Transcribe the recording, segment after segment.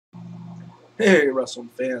Hey, wrestling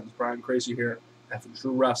fans, Brian Crazy here, F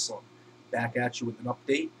True Wrestling, back at you with an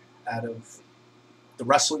update out of the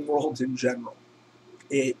wrestling world in general.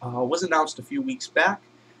 It was announced a few weeks back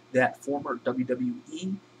that former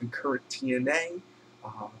WWE and current TNA,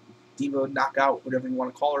 Diva Knockout, whatever you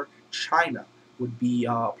want to call her, Chyna, would be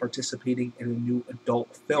participating in a new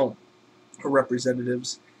adult film. Her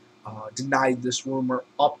representatives denied this rumor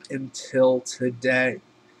up until today.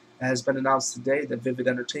 It has been announced today that Vivid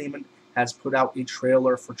Entertainment has put out a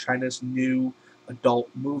trailer for Chyna's new adult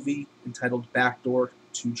movie entitled Backdoor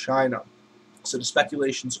to Chyna. So the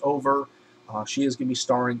speculation's over. She is going to be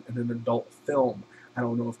starring in an adult film. I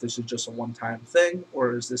don't know if this is just a one-time thing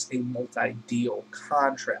or is this a multi-deal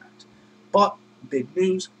contract. But big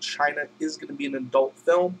news, Chyna is going to be an adult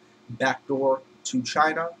film, Backdoor to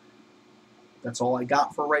Chyna. That's all I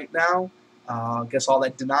got for right now. Guess all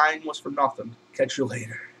that denying was for nothing. Catch you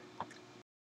later.